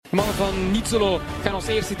De mannen van Nizzolo gaan als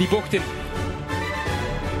eerste die bocht in.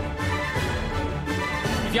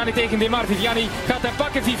 Viviani tegen Demar. Viviani gaat hem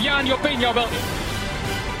pakken. Viviani op Peña wel.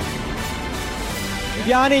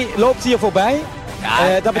 Viviani loopt hier voorbij.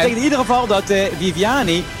 Ja, Dat betekent in ieder geval dat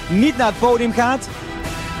Viviani niet naar het podium gaat.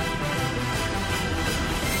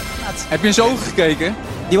 Heb je in zijn ogen gekeken?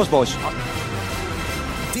 Die was boos.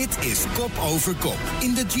 Dit is Kop over Kop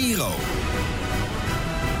in de Giro.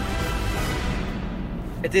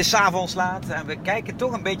 Het is 's avonds laat en we kijken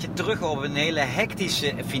toch een beetje terug op een hele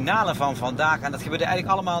hectische finale van vandaag. En dat gebeurde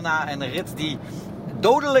eigenlijk allemaal na een rit die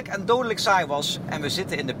dodelijk saai was. En we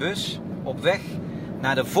zitten in de bus op weg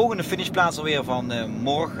naar de volgende finishplaats alweer van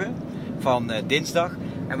morgen, van dinsdag.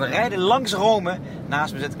 En we rijden langs Rome.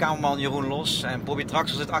 Naast me zit kamerman Jeroen Los en Bobby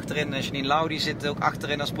Traxel zit achterin. En Janine Laudy zit ook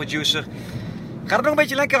achterin als producer. Gaat het nog een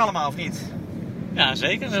beetje lekker allemaal of niet? Ja,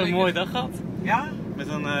 zeker. We hebben een mooie dag gehad. Ja? Met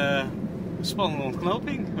een spannende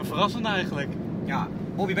ontknoping. Een verrassende eigenlijk. Ja.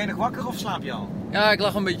 Bobby, ben je nog wakker of slaap je al? Ja, ik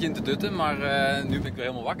lag een beetje in te dutten, maar nu ben ik weer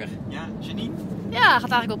helemaal wakker. Ja, Janine? Ja,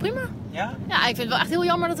 gaat eigenlijk wel prima. Ja? Ja, ik vind het wel echt heel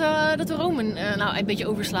jammer dat we Rome nou een beetje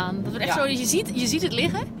overslaan. Dat we echt zo, je ziet het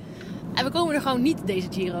liggen. En we komen er gewoon niet deze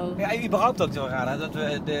Giro. Ja, überhaupt ook te raden dat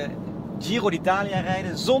we de Giro d'Italia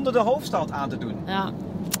rijden zonder de hoofdstad aan te doen. Ja.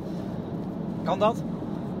 Kan dat?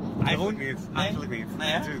 Eigenlijk niet. Nee? Eigenlijk niet.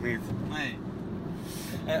 Nee, hè? Natuurlijk niet. Nee.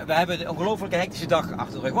 We hebben een ongelooflijke hectische dag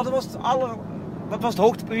achter de rug. Wat was het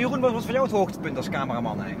hoogtepunt? Jeroen, wat was voor jou het hoogtepunt als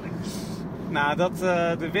cameraman eigenlijk? Nou, dat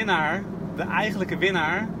de winnaar, de eigenlijke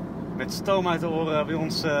winnaar, met stoom uit de oren bij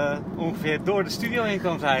ons ongeveer door de studio heen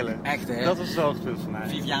kwam zeilen. Echt hè? Dat was het hoogtepunt voor mij.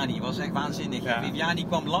 Viviani was echt waanzinnig. Ja. Viviani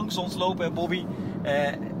kwam langs ons lopen, Bobby.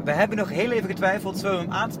 We hebben nog heel even getwijfeld, zullen we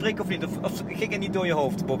hem aanspreken of niet? Of ging het niet door je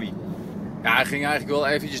hoofd, Bobby? Ja, hij ging eigenlijk wel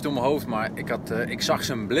eventjes door mijn hoofd, maar ik zag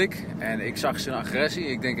zijn blik en ik zag zijn agressie.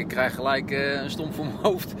 Ik denk, ik krijg gelijk een stomp voor mijn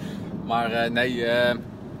hoofd. Maar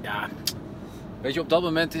ja, weet je, op dat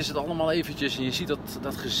moment is het allemaal eventjes en je ziet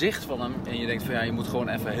dat gezicht van hem en je denkt van ja, je moet gewoon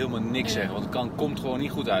even helemaal niks zeggen, want het komt gewoon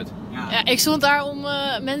niet goed uit. Ja, ik stond daar om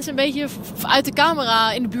mensen een beetje uit de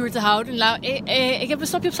camera in de buurt te houden. Nou, ik heb een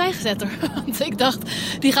stapje opzij gezet hoor. Want ik dacht,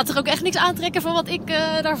 die gaat toch ook echt niks aantrekken van wat ik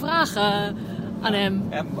daar vraag aan hem.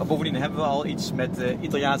 En bovendien hebben we al iets met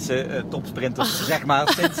Italiaanse topsprinters, zeg maar,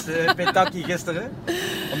 sinds Petacchi gisteren.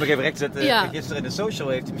 Om nog even recht te zetten, gisteren in de social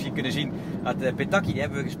heeft u misschien kunnen zien dat Petacchi, die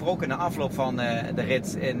hebben we gesproken na afloop van de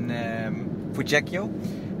rit in Fucecchio.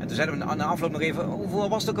 En toen zeiden we na afloop nog even, hoeveel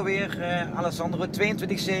was het ook alweer, Alessandro?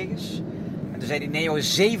 22 zegens? En toen zei hij, nee joh,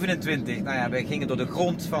 27. Nou ja, we gingen door de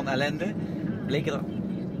grond van ellende. Bleken er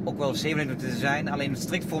ook wel 27 te zijn. Alleen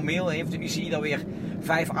strikt formeel heeft de UCI daar weer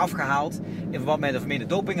 5 afgehaald in verband met de vermeende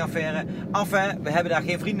dopingaffaire. Enfin, we hebben daar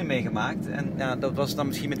geen vrienden mee gemaakt. En dat was dan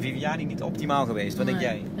misschien met Viviani niet optimaal geweest. Wat denk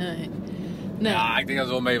jij? Nee. Ja, ik denk dat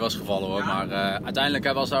het wel mee was gevallen hoor. Ja. Maar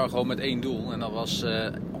uiteindelijk was daar gewoon met één doel. En dat was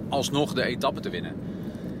alsnog de etappe te winnen.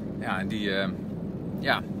 Ja,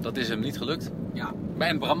 en dat is hem niet gelukt. Ja.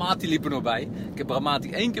 En Bramati liep er nog bij. Ik heb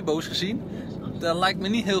Bramati 1 keer boos gezien. Dat lijkt me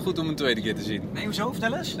niet heel goed om een tweede keer te zien. Nee, hoezo?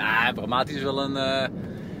 Vertel eens. Nou, Bramati is wel een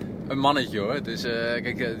mannetje hoor. Dus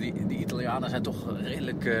kijk, die Italianen zijn toch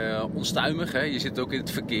redelijk onstuimig. Hè? Je zit ook in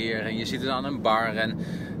het verkeer en je zit aan een bar. En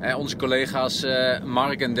onze collega's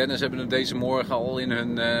Mark en Dennis hebben hem deze morgen al in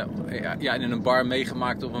een bar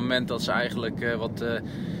meegemaakt op het moment dat ze eigenlijk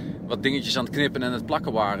wat dingetjes aan het knippen en het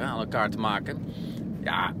plakken waren aan elkaar te maken.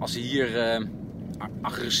 Ja, als ze hier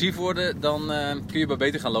agressief worden, dan kun je maar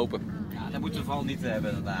beter gaan lopen. Dat moeten we vooral niet hebben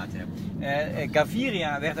inderdaad.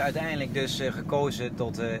 Gaviria werd uiteindelijk dus gekozen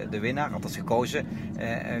tot de winnaar. Althans gekozen.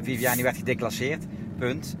 Viviani werd gedeclasseerd.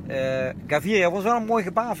 Punt. Gaviria was wel een mooi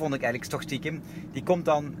gebaar vond ik eigenlijk toch stiekem. Die komt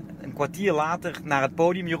dan een kwartier later naar het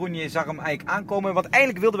podium. Jeroen, je zag hem eigenlijk aankomen. Want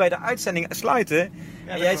eigenlijk wilden wij de uitzending sluiten.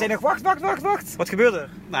 Ja, en jij zei nog wacht. Wat gebeurde er?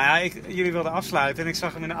 Nou ja, jullie wilden afsluiten en ik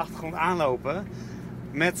zag hem in de achtergrond aanlopen.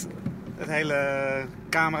 Met het hele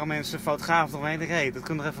cameramensen, fotografen omheen. Ik dat kunnen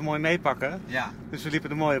we nog even mooi meepakken. Ja. Dus we liepen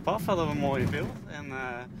er mooi op af, hadden we een mooie beeld. En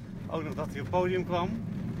ook nog dat hij op het podium kwam.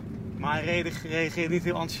 Maar hij reageerde niet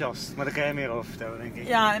heel enthousiast. Maar daar kan jij meer over vertellen, denk ik.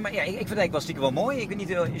 Ja, maar ja, ik vind het eigenlijk wel stiekem wel mooi. Ik weet niet,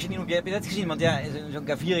 Janine, heb je dat gezien? Want ja, zo'n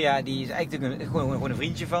Gaviria die is eigenlijk gewoon een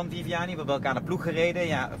vriendje van Viviani. We hebben bij elkaar naar ploeg gereden.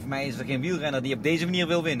 Ja, voor mij is er geen wielrenner die op deze manier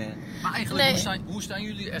wil winnen. Maar eigenlijk, hoe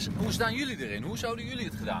staan jullie erin? Hoe zouden jullie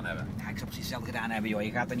het gedaan hebben? Ja, ik zou precies hetzelfde gedaan hebben, joh.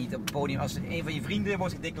 Je gaat er niet op het podium als een van je vrienden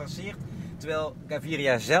wordt gedeclasseerd. Terwijl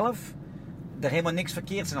Gaviria zelf er helemaal niks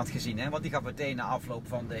verkeerds in had gezien. Hè? Want die gaf meteen na afloop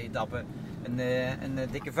van de etappe een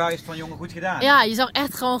dikke vuist van jongen, goed gedaan. Ja, je zag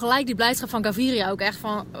echt gewoon gelijk die blijdschap van Gaviria ook echt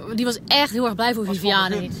van. Die was echt heel erg blij voor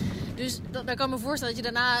Viviani. Dus dan kan ik me voorstellen dat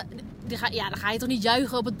je daarna dan ga je toch niet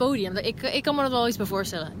juichen op het podium. Ik kan me er wel iets bij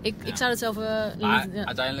voorstellen. Ik zou het zelf...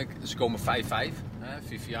 Uiteindelijk, ze komen 5-5.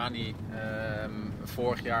 Viviani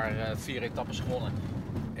vorig jaar 4 etappes gewonnen.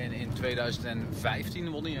 En in 2015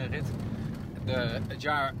 won hij een rit. Het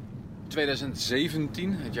jaar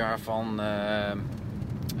 2017, het jaar van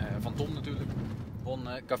Tom natuurlijk, won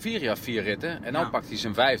Gaviria 4 ritten. En nu pakt hij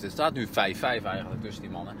zijn 5e. Het staat nu 5-5 eigenlijk tussen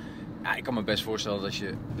die mannen. Ja, ik kan me best voorstellen dat als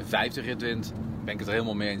je de 5e rit wint, ben ik het er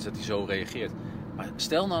helemaal mee eens dat hij zo reageert. Maar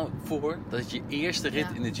stel nou voor dat het je eerste rit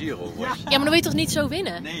in de Giro wordt. Ja, maar dan wil je toch niet zo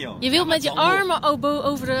winnen? Nee, joh. Je wilt met je armen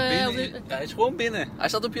over de... Hij is gewoon binnen. Hij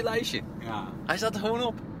staat op je lijstje. Ja. Hij staat er gewoon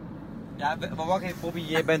op. Ja, maar wacht even Bobby,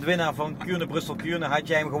 je bent winnaar van Kuurne-Brussel-Kuurne. Had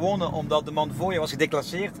jij hem gewonnen omdat de man voor je was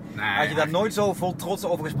gedeclasseerd? Nee, had je daar nooit zo vol trots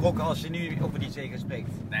over gesproken als je nu over die zege spreekt?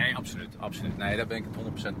 Nee, absoluut. Nee, daar ben ik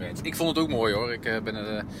het 100% mee eens. Ik vond het ook mooi hoor.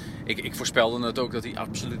 Ik voorspelde het ook dat hij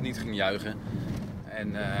absoluut niet ging juichen.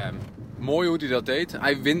 En mooi hoe hij dat deed.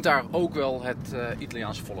 Hij wint daar ook wel het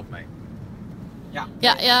Italiaanse volk mee.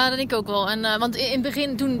 Ja, dat denk ik ook wel. En, want in het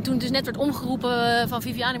begin, toen dus net werd omgeroepen van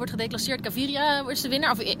Viviani wordt gedeclasseerd, Gaviria wordt de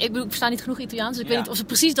winnaar. Of, ik versta niet genoeg Italiaans, dus ik weet niet of ze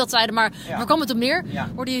precies dat zeiden, maar waar kwam het op neer?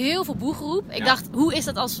 Hoorde je heel veel boegeroep. Ik dacht, hoe is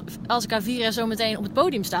dat als Gaviria zo meteen op het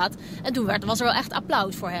podium staat? En toen was er wel echt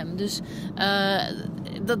applaus voor hem. Dus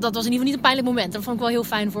dat was in ieder geval niet een pijnlijk moment. Dat vond ik wel heel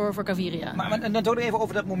fijn voor Gaviria. Maar dan toch even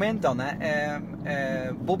over dat moment dan. Hè.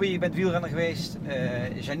 Bobby, je bent wielrenner geweest.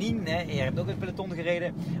 Janine, je hebt ook in het peloton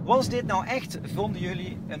gereden. Was dit nou echt, vonden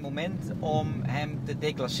jullie, een moment om hem te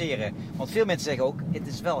declasseren? Want veel mensen zeggen ook, het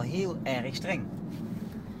is wel heel erg streng.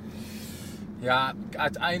 Ja,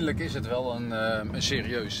 uiteindelijk is het wel een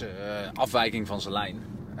serieuze afwijking van zijn lijn.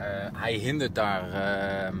 Hij hindert daar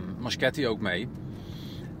Moschetti ook mee.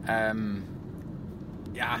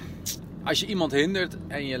 Als je iemand hindert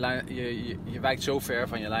en je wijkt zo ver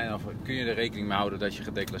van je lijn af, kun je er rekening mee houden dat je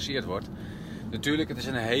gedeclasseerd wordt. Natuurlijk, het is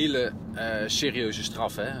een hele serieuze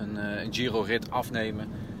straf, hè? Een Giro-rit afnemen.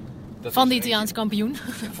 Van de Italiaanse kampioen.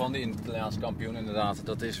 Van de Italiaanse kampioen, inderdaad.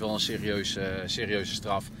 Dat is wel een serieuze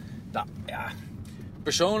straf. Nou, ja,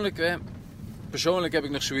 persoonlijk heb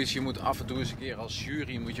ik nog zoiets. Je moet af en toe eens een keer als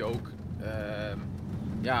jury moet je ook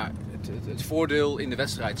het voordeel in de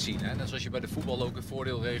wedstrijd zien. Hè? Net zoals je bij de voetbal ook een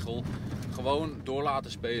voordeelregel gewoon door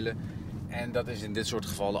laten spelen. En dat is in dit soort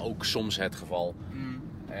gevallen ook soms het geval.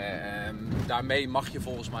 Daarmee mag je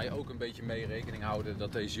volgens mij ook een beetje mee rekening houden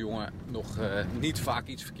dat deze jongen nog niet vaak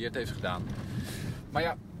iets verkeerd heeft gedaan. Maar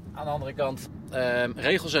ja, aan de andere kant,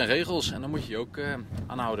 regels zijn regels en dan moet je je ook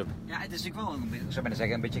aan houden. Ja, het is natuurlijk wel, ik zou bijna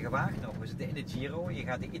zeggen, een beetje gewaagd. We zitten in de Giro, je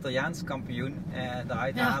gaat de Italiaanse kampioen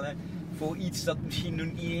eruit halen. Voor iets dat misschien nu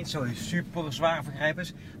niet eens zo super zwaar vergrijp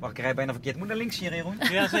is. Wacht, ik rijd bijna verkeerd. Moet naar links hier, Jeroen?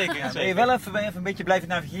 Ja, zeker. Ja, wil je wel even een beetje blijven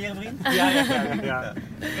navigeren, vriend? Ja.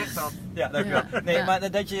 Rechtaf. Ja, dankjewel. Nee,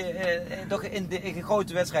 maar dat je toch in de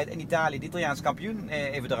grote wedstrijd in Italië de Italiaanse kampioen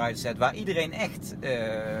even eruit zet. Waar iedereen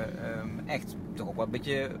echt toch ook wel een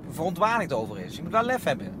beetje verontwaardigd over is. Je moet wel lef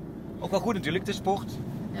hebben. Ook wel goed natuurlijk, de sport.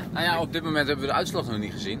 Ja. Nou ja, op dit moment hebben we de uitslag nog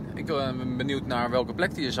niet gezien. Ik ben benieuwd naar welke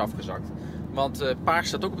plek die is afgezakt. Want paars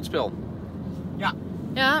staat ook op het spel.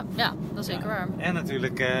 Ja, dat is zeker waar. En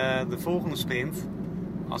natuurlijk de volgende sprint.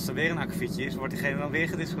 Als er weer een akkefietje is, wordt diegene dan weer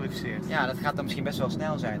gedisqualificeerd. Ja, dat gaat dan misschien best wel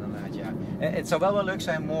snel zijn inderdaad, ja. Het zou wel leuk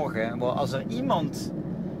zijn morgen, als er iemand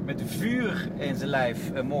met vuur in zijn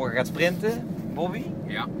lijf morgen gaat sprinten. Bobby?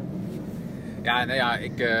 Ja. Ja, nou ja,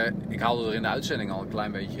 ik haalde er in de uitzending al een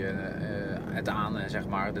klein beetje het aan, zeg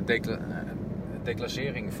maar. De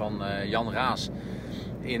declassering van Jan Raas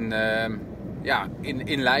in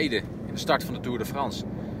Leiden, in de start van de Tour de France.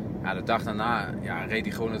 Ja, de dag daarna reed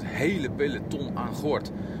hij gewoon het hele peloton aan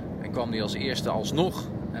gort. En kwam hij als eerste alsnog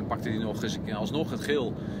en pakte hij nog eens alsnog het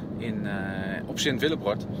geel op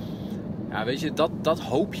Sint-Willebrord. Ja, weet je, dat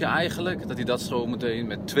hoop je eigenlijk, dat hij dat zo meteen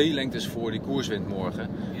met 2 lengtes voor die koers wint morgen.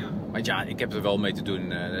 Ja. Want ja, ik heb er wel mee te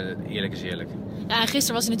doen, eerlijk is eerlijk. Ja, en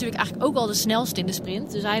gisteren was hij natuurlijk eigenlijk ook al de snelste in de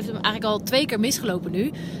sprint. Dus hij heeft hem eigenlijk al 2 keer misgelopen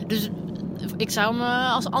nu. Dus ik zou hem,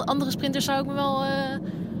 als andere sprinters zou ik me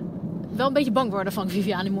wel een beetje bang worden van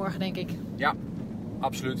Viviani morgen, denk ik. Ja,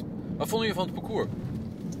 absoluut. Wat vonden je van het parcours?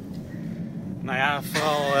 Nou ja,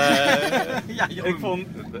 vooral... ik vond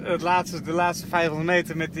de laatste 500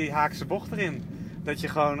 meter met die haakse bocht erin. Dat je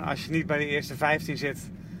gewoon, als je niet bij de eerste 15 zit,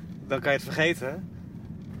 dan kan je het vergeten.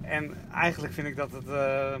 En eigenlijk vind ik dat het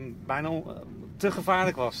bijna te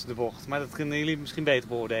gevaarlijk was, de bocht. Maar dat kunnen jullie misschien beter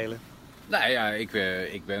beoordelen. Nou ja,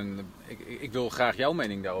 ik wil graag jouw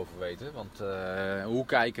mening daarover weten. Want hoe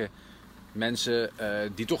kijken mensen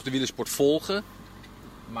die toch de wielersport volgen,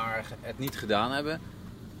 maar het niet gedaan hebben?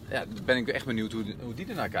 Ja, ben ik echt benieuwd hoe die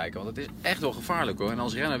ernaar kijken. Want het is echt wel gevaarlijk hoor. En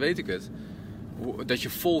als renner weet ik het. dat je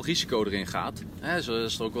vol risico erin gaat. Hè,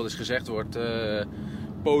 zoals er ook wel eens gezegd wordt,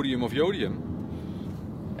 podium of jodium.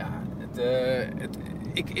 Ja,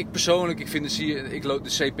 ik persoonlijk, ik vind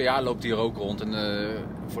de CPA loopt hier ook rond. En,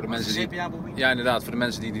 voor de mensen die, CPA, Bobby? Ja, inderdaad, voor de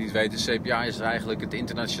mensen die het niet weten, CPA is eigenlijk het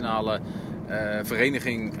internationale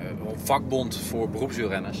vereniging, vakbond voor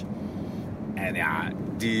beroepswielrenners. En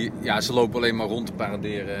ze lopen alleen maar rond te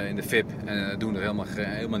paraderen in de VIP en doen er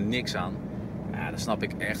helemaal niks aan. Ja, daar snap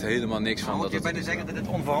ik echt helemaal niks van. Had je bijna zeggen dat het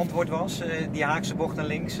onverantwoord was, die Haagse bocht naar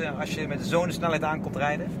links, als je met zo'n snelheid aankomt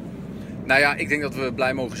rijden? Nou ja, ik denk dat we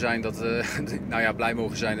blij mogen zijn dat... blij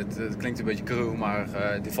mogen zijn, het klinkt een beetje cruel, maar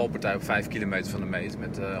die valpartij op 5 kilometer van de meet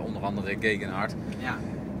met onder andere Gegenhardt. Ja.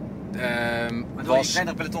 Waardoor je een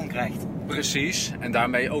kleiner peloton krijgt. Precies, en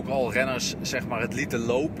daarmee ook al renners zeg maar het lieten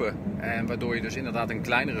lopen. En waardoor je dus inderdaad een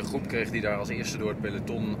kleinere groep kreeg die daar als eerste door het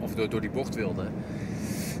peloton of door die bocht wilde.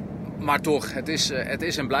 Maar toch, het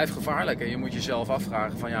is en blijft gevaarlijk. En je moet jezelf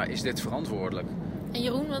afvragen van is dit verantwoordelijk? En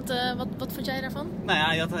Jeroen, wat vond jij daarvan? Nou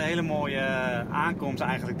ja, je had een hele mooie aankomst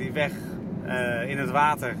eigenlijk, die weg in het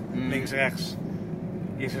water, links-rechts.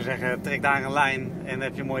 Je zou zeggen, trek daar een lijn en dan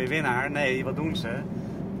heb je een mooie winnaar. Nee, wat doen ze?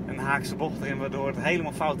 Een Haakse bocht erin waardoor het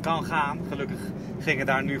helemaal fout kan gaan. Gelukkig ging het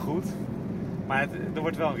daar nu goed. Maar er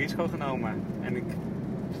wordt wel een risico genomen. En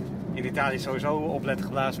in Italië is sowieso opletten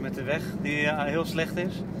geblazen met de weg die heel slecht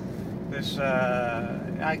is. Dus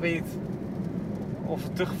ik weet niet of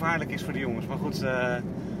het te gevaarlijk is voor de jongens. Maar goed,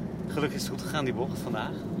 gelukkig is het goed gegaan die bocht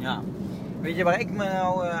vandaag. Ja. Weet je waar ik me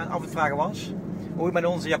nou af het vragen was? Hoe het met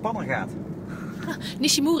onze Japanner gaat.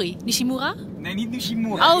 Nishimura? Nee, niet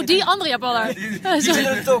Nishimura. Oh, die andere Japanner. Die zit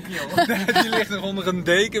in Tokio. Die ligt nog onder een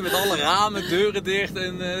deken met alle ramen, deuren dicht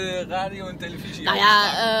en radio en televisie. Nou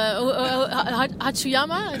ja,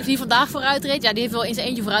 Hatsuyama, die vandaag vooruit reed, die heeft wel in zijn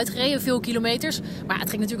eentje vooruit gereden, veel kilometers. Maar het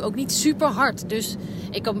ging natuurlijk ook niet super hard. Dus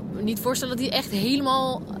ik kan me niet voorstellen dat hij echt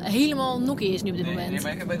helemaal nokkie is nu op dit moment.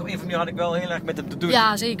 Nee, maar op een van die had ik wel heel erg met hem te doen.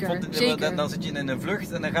 Ja, zeker. Dan zit je in een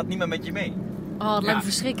vlucht en dan gaat niemand met je mee. Oh, dat lijkt me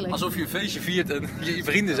verschrikkelijk. Alsof je een feestje viert en je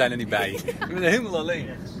vrienden zijn er niet bij. Je bent helemaal alleen.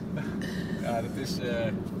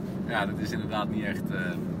 Ja, dat is inderdaad niet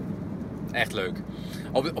echt leuk.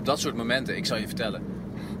 Op dat soort momenten, ik zal je vertellen.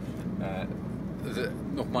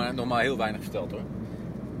 Nog maar heel weinig verteld hoor.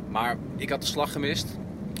 Maar ik had de slag gemist.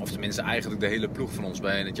 Of tenminste eigenlijk de hele ploeg van ons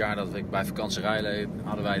in het jaar dat ik bij vakantie rijden,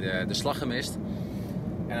 hadden wij de slag gemist.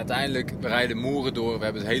 En uiteindelijk, we rijden Moeren door. We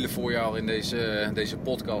hebben het hele voorjaar al in deze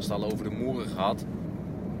podcast al over de Moeren gehad.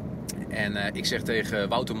 En ik zeg tegen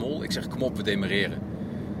Wouter Mol, kom op, we demereren.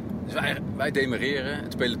 Dus wij demereren.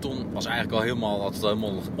 Het peloton was eigenlijk al helemaal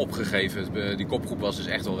opgegeven. Die kopgroep was dus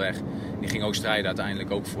echt wel weg. Die ging ook strijden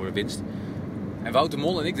uiteindelijk ook voor de winst. En Wouter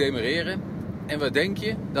Mol en ik demereren. En wat denk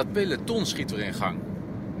je? Dat peloton schiet weer in gang.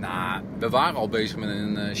 Nou, we waren al bezig met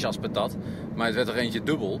een chasse patat. Maar het werd er eentje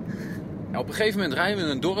dubbel. En op een gegeven moment rijden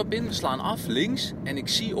we een dorp in, we slaan af links en ik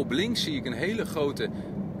zie op links een hele grote,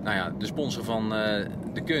 de sponsor van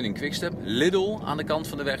de Koning Quickstep, Lidl, aan de kant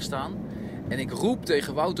van de weg staan. En ik roep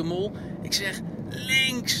tegen Wouter Mol, ik zeg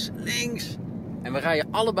links. En we rijden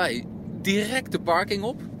allebei direct de parking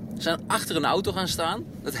op, zijn achter een auto gaan staan.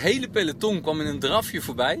 Dat hele peloton kwam in een drafje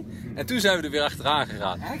voorbij en toen zijn we er weer achteraan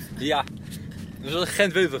gegaan. Echt? Ja, dat was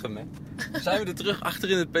Gent-Wevelgem hè. Dan zijn we er terug achter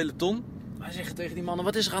in het peloton. Wij zeggen tegen die mannen,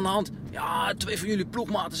 wat is er aan de hand? Ja, 2 van jullie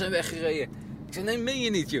ploegmaten zijn weggereden. Ik zeg, nee, meen je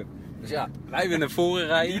niet, joh. Dus ja, wij weer naar voren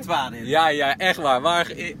rijden. Niet waar dit? Ja, echt waar.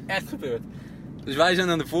 Echt gebeurd. Dus wij zijn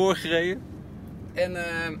naar de voren gereden. En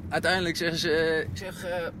uiteindelijk zeggen ze, ik zeg,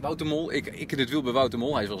 Wouter Mol, ik dit wiel bij Wouter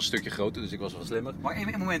Mol. Hij is wel een stukje groter, dus ik was wel slimmer. Maar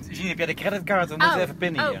één moment, Jean, heb jij de creditcard? We moeten even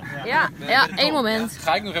pinnen hier. Ja, één moment.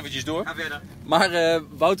 Ga ik nog eventjes door. Ga verder. Maar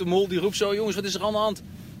Wouter Mol die roept zo, jongens, wat is er aan de hand?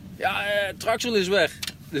 Ja, Traxel is weg.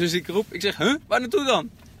 Dus ik zeg, waar naartoe dan?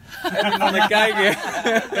 En die mannen kijken.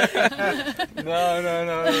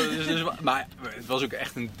 Nou. Maar het was ook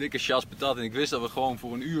echt een dikke chasse patat. En ik wist dat we gewoon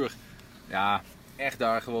voor een uur, echt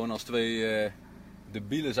daar gewoon als 2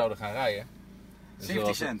 debielen zouden gaan rijden. Dus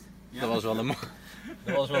 70 cent. Dat was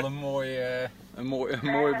wel een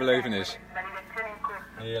mooie belevenis.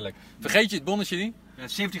 Heerlijk. Vergeet je het bonnetje niet? Ja,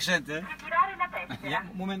 70 cent hè? Ja,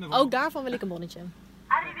 moment ervoor. Ook daarvan wil ik een bonnetje.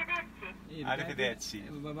 Arrivederci.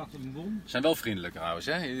 We wachten op een bon. Zijn wel vriendelijk trouwens,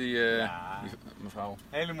 hè? Die mevrouw.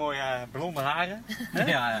 Hele mooie blonde haren.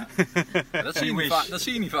 Ja. Dat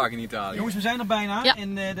zie je niet vaak in Italië. Jongens, we zijn er bijna. Ja.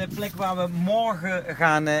 In de plek waar we morgen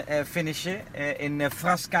gaan finishen. In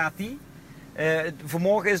Frascati. Voor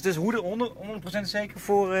morgen is het dus 100% zeker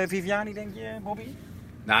voor Viviani, denk je, Bobby?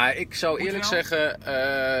 Nou, ik zou eerlijk zeggen,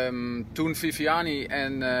 toen Viviani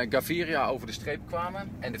en Gaviria over de streep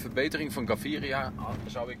kwamen en de verbetering van Gaviria,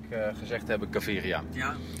 zou ik gezegd hebben Gaviria.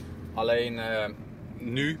 Ja. Alleen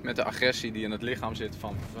nu, met de agressie die in het lichaam zit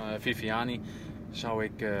van Viviani, zou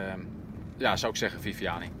ik zeggen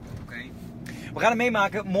Viviani. Oké. We gaan het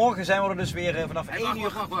meemaken. Morgen zijn we er dus weer vanaf 1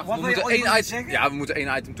 uur. We moeten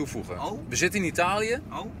één item toevoegen. Oh. We zitten in Italië.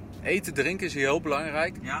 Oh. Eten, drinken is hier heel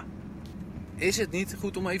belangrijk. Ja. Is het niet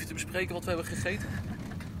goed om even te bespreken wat we hebben gegeten?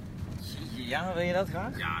 Ja, wil je dat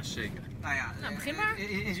graag? Ja, zeker. Nou, begin maar.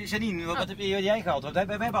 Janine, wat heb jij gehad? Want wij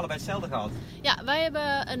hebben allebei hetzelfde gehad. Ja, wij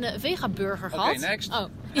hebben een vegaburger gehad. Oké, next. Oh.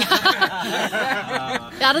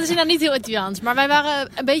 Ja, dat is inderdaad niet heel Italiaans. Maar wij waren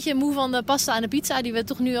een beetje moe van de pasta en de pizza. Die we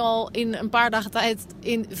toch nu al in een paar dagen tijd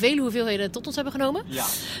in vele hoeveelheden tot ons hebben genomen. Ja.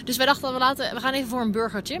 Dus wij dachten, we gaan even voor een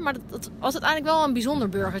burgertje. Maar dat was uiteindelijk wel een bijzonder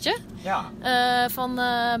burgertje. Ja. Van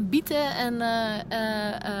bieten en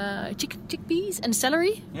chickpeas en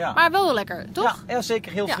celery. Ja. Maar wel heel lekker, toch? Ja,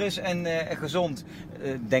 zeker heel fris en gezond,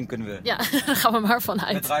 denken we. Ja, daar gaan we maar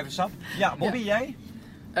vanuit. Met druivensap. Ja, Bobby, jij?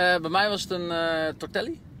 Bij mij was het een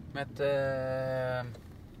tortelli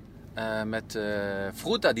met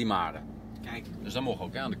frutta di mare. Kijk. Dus dat mocht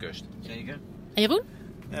ook, aan de kust. Zeker. En Jeroen?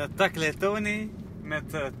 Tagliatelle met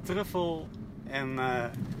truffel en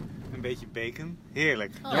een beetje bacon.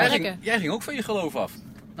 Heerlijk. Oh, lekker. Jij ging ook van je geloof af.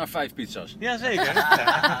 Na 5 pizza's. Jazeker.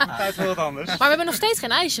 Tijd voor wat anders. Maar we hebben nog steeds geen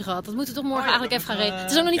ijsje gehad. Dat moeten we toch morgen eigenlijk even gaan regelen.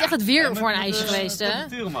 Het is ook nog niet echt het weer voor een ijsje geweest, hè?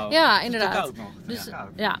 Ja, inderdaad. Dus,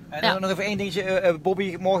 ja. En nog even één dingetje.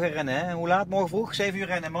 Bobby, morgen rennen, hè? Hoe laat? Morgen vroeg? 7 uur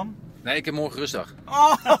rennen, man? Nee, ik heb morgen rustdag.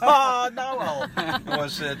 Oh, nou al.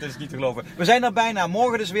 Jongens, het is niet te geloven. We zijn er bijna.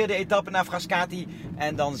 Morgen dus weer de etappe naar Frascati.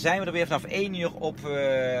 En dan zijn we er weer vanaf 1 uur op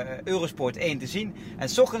Eurosport 1 te zien. En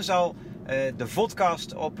 's ochtends al de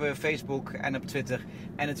podcast op Facebook en op Twitter.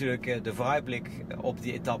 En natuurlijk de vooruitblik op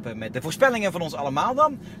die etappe met de voorspellingen van ons allemaal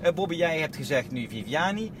dan. Bobby, jij hebt gezegd nu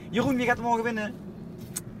Viviani. Jeroen, wie gaat er morgen winnen?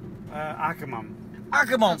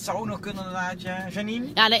 Akkerman, zou ook nog kunnen inderdaad, Janine?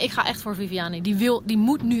 Ja, nee, ik ga echt voor Viviani. Die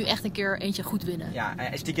moet nu echt een keer eentje goed winnen. Ja,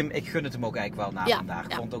 stiekem, ik gun het hem ook eigenlijk wel na vandaag.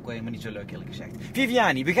 Ik vond het ook wel helemaal niet zo leuk, eerlijk gezegd.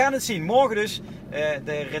 Viviani, we gaan het zien. Morgen dus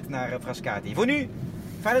de rit naar Frascati. Voor nu,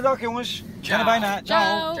 fijne dag jongens. We zijn er bijna.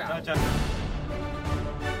 Ciao. Ciao.